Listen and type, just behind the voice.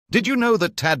Did you know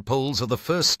that tadpoles are the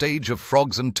first stage of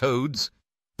frogs and toads?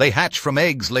 They hatch from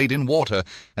eggs laid in water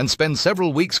and spend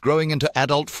several weeks growing into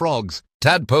adult frogs.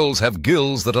 Tadpoles have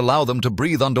gills that allow them to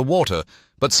breathe underwater,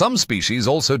 but some species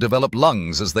also develop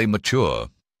lungs as they mature.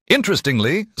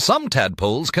 Interestingly, some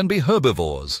tadpoles can be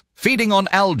herbivores, feeding on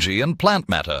algae and plant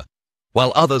matter,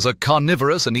 while others are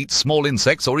carnivorous and eat small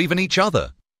insects or even each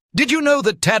other. Did you know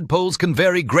that tadpoles can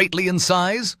vary greatly in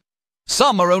size?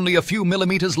 Some are only a few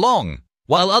millimeters long,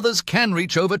 while others can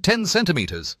reach over 10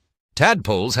 centimeters.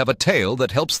 Tadpoles have a tail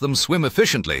that helps them swim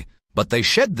efficiently, but they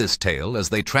shed this tail as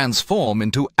they transform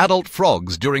into adult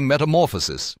frogs during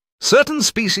metamorphosis. Certain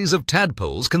species of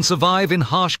tadpoles can survive in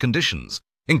harsh conditions,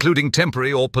 including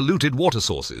temporary or polluted water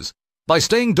sources, by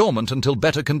staying dormant until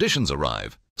better conditions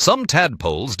arrive. Some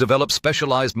tadpoles develop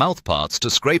specialized mouthparts to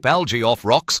scrape algae off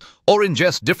rocks or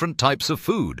ingest different types of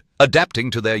food,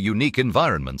 adapting to their unique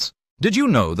environments. Did you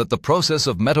know that the process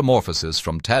of metamorphosis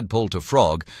from tadpole to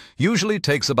frog usually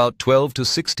takes about 12 to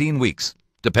 16 weeks,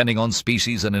 depending on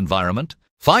species and environment?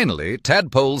 Finally,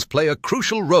 tadpoles play a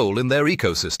crucial role in their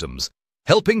ecosystems,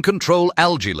 helping control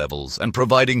algae levels and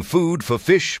providing food for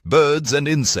fish, birds, and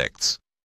insects.